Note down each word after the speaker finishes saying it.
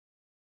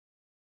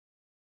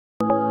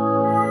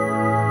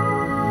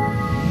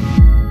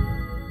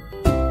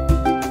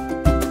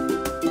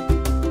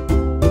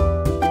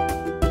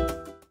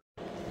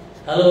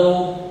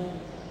Hello,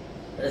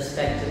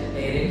 respected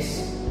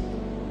parents.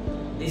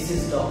 This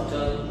is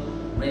Dr.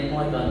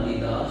 Mrinmoy Gandhi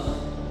Das,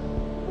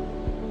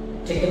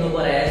 taken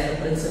over as the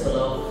principal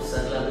of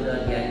Sarla Vida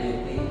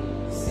Gyanyoti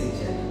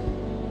Silchar.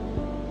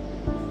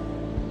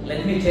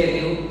 Let me tell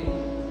you,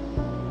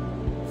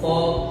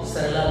 for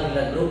Sarla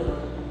Vida Group,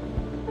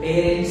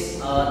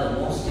 parents are the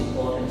most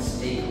important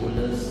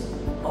stakeholders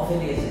of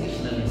an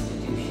educational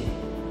institution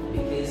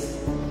because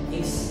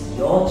it's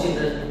your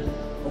children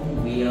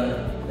whom we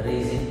are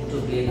raising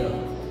together.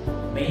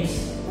 Means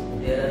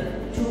there are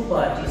two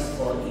parties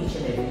for each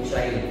and every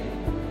child.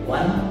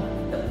 One,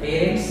 the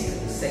parents,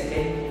 the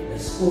second, the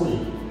school.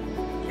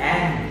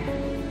 And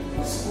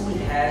the school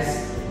has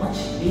much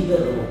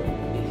bigger role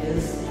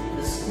because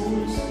the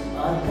schools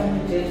are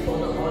committed for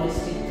the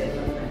holistic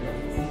development of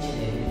each and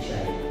every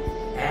child.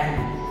 And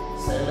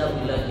Sarla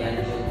Vida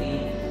Gyanyoti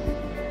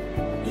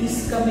is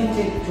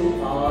committed to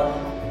our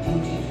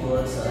duty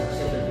towards our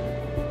children.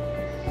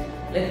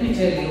 Let me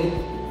tell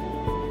you,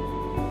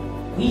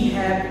 we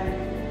have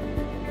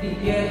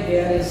prepared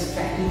here a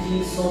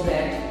strategy so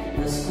that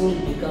the school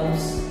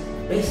becomes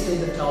best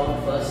in the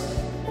town first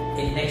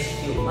in next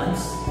few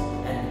months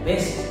and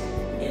best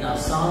in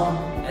Assam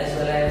as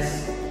well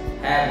as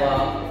have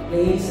a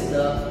place in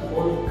the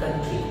whole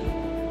country.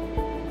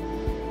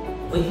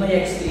 With my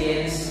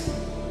experience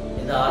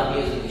in the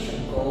Army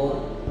Education Corps,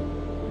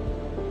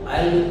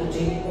 I will be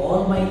putting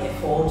all my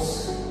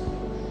efforts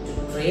to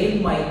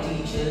train my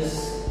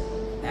teachers,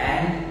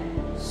 and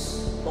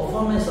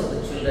performance of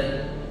the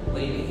children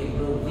will be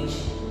improved, which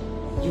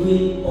you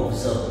will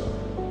observe.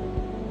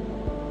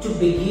 To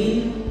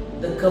begin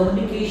the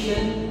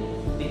communication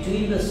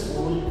between the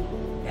school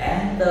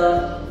and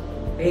the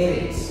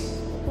parents,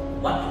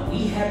 what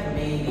we have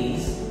made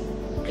is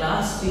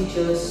class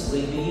teachers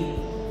will be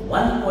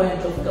one point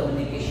of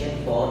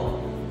communication for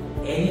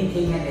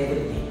anything and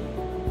everything.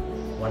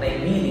 What I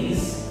mean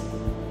is,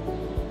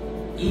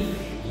 if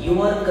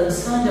you are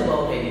concerned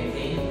about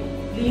anything,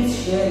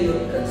 please share your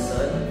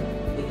concern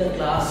with the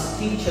class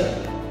teacher,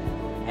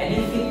 and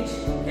if it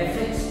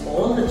affects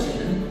all the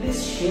children, please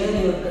share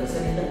your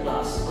concern in the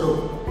class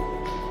group,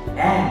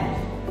 and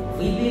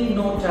within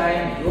no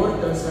time your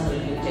concern will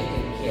be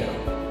taken care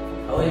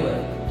of. However,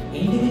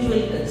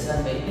 individual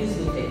concern may please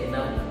be taken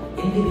up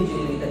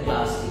individually with the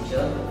class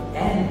teacher,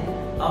 and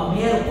a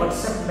mere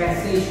WhatsApp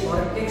message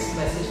or a text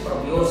message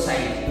from your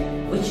side,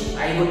 which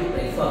I would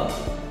prefer,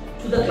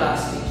 to the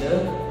class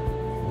teacher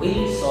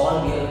will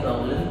solve your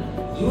problem.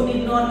 You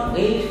need not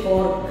wait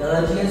for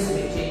guardians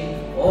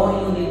meeting, or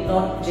you need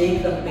not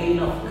take the pain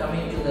of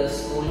coming to the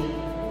school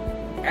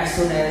as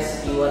soon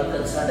as you are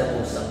concerned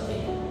about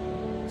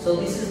something. So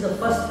this is the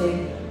first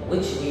thing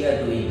which we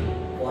are doing.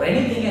 For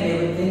anything and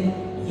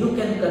everything, you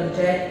can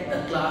contact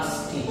the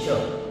class teacher,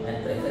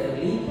 and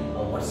preferably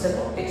a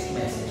WhatsApp or text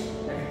message.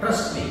 And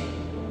trust me,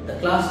 the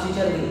class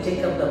teacher will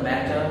take up the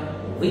matter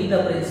with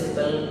the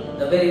principal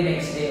the very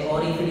next day,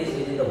 or if it is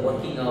within the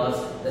working hours,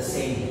 the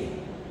same day.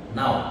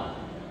 Now,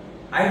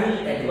 I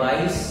will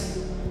advise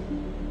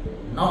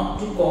not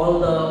to call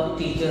the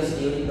teachers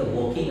during the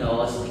working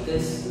hours,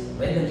 because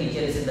when the teacher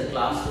is in the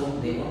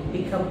classroom, they won't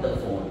pick up the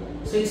phone.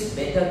 So it's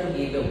better to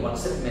give a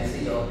WhatsApp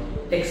message or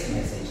text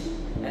message,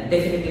 and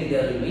definitely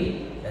there will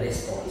be a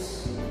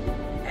response.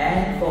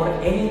 And for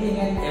anything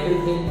and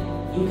everything,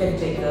 you can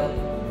take up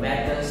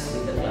matters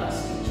with the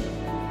class teacher.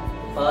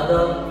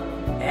 Further,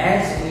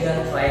 as we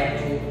are trying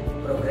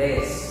to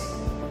progress,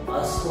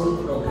 our school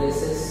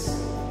progresses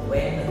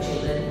when the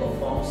children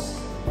performs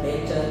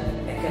better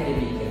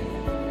academically,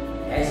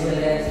 as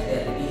well as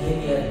their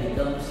behavior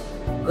becomes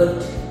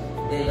good.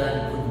 They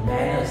learn good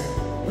manners,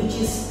 which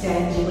is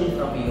tangible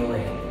from your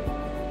end.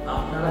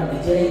 আপনারা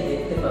নিজেরাই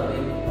দেখতে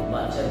পাবেন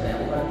বাচ্চার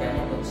ব্যবহার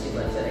কেমন হচ্ছে,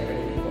 বাচ্চার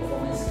academic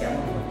performance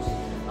কেমন হচ্ছে।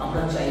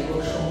 আমরা চাইবো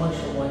সময়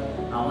সময়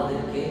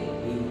আমাদেরকে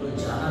এইগুলো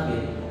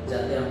জানাবেন,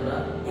 যাতে আমরা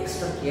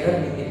এক্সট্রা কেয়ার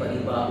নিতে পারি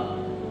বা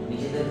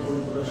নিজেদের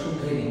ভুলগুলো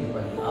শুধরে নিতে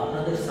পারি।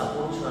 আপনাদের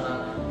সাপোর্ট ছাড়া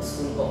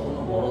স্কুল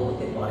কখনো বড়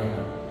হতে পারে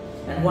না।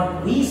 And what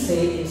we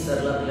say in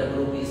Sarla Vida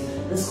Group is,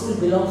 the school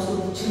belongs to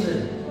the children.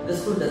 The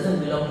school doesn't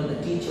belong to the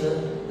teacher.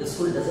 The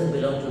school doesn't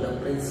belong to the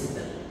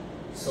principal.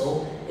 So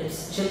it's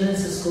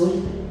children's school.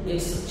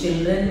 It's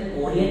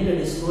children-oriented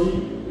school,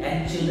 and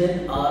children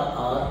are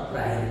our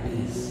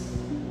priorities.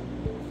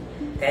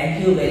 Thank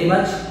you very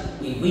much.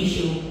 We wish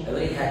you a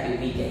very happy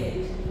week ahead.